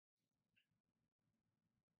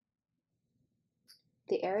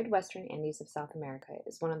The arid western Andes of South America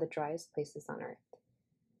is one of the driest places on Earth.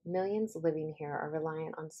 Millions living here are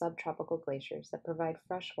reliant on subtropical glaciers that provide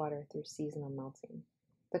fresh water through seasonal melting.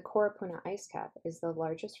 The Coropuna ice cap is the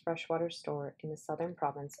largest freshwater store in the southern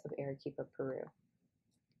province of Arequipa, Peru.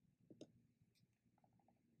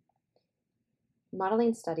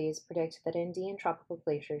 Modeling studies predict that Andean tropical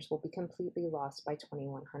glaciers will be completely lost by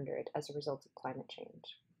 2100 as a result of climate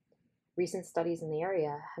change. Recent studies in the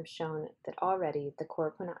area have shown that already the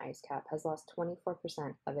Coropuna ice cap has lost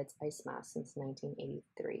 24% of its ice mass since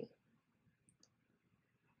 1983.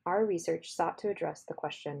 Our research sought to address the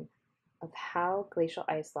question of how glacial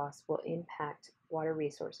ice loss will impact water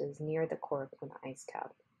resources near the Coropuna ice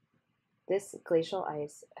cap. This glacial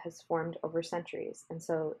ice has formed over centuries, and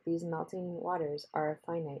so these melting waters are a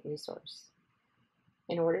finite resource.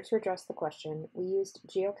 In order to address the question, we used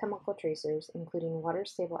geochemical tracers, including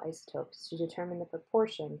water-stable isotopes, to determine the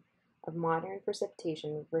proportion of modern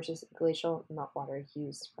precipitation versus glacial meltwater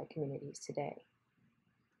used by communities today.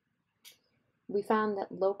 We found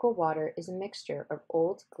that local water is a mixture of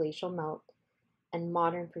old glacial melt and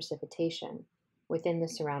modern precipitation within the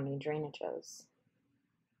surrounding drainages.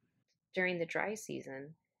 During the dry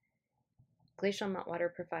season, glacial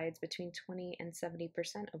meltwater provides between 20 and 70%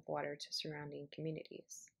 of water to surrounding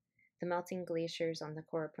communities. The melting glaciers on the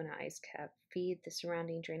Coropuna ice cap feed the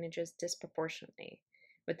surrounding drainages disproportionately,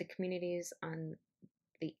 with the communities on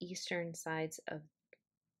the eastern sides of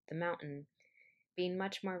the mountain being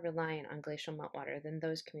much more reliant on glacial meltwater than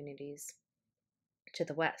those communities to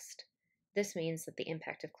the west. This means that the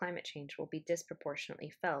impact of climate change will be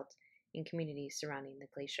disproportionately felt in communities surrounding the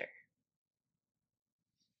glacier.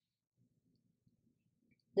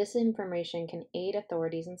 This information can aid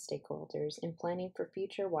authorities and stakeholders in planning for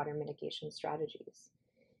future water mitigation strategies,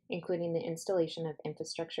 including the installation of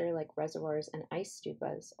infrastructure like reservoirs and ice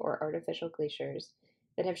stupas or artificial glaciers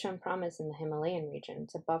that have shown promise in the Himalayan region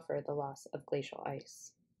to buffer the loss of glacial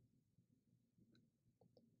ice.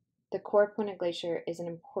 The Coropuna Glacier is an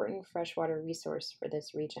important freshwater resource for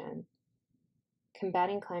this region.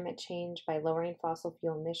 Combating climate change by lowering fossil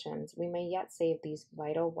fuel emissions, we may yet save these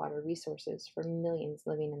vital water resources for millions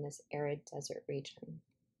living in this arid desert region.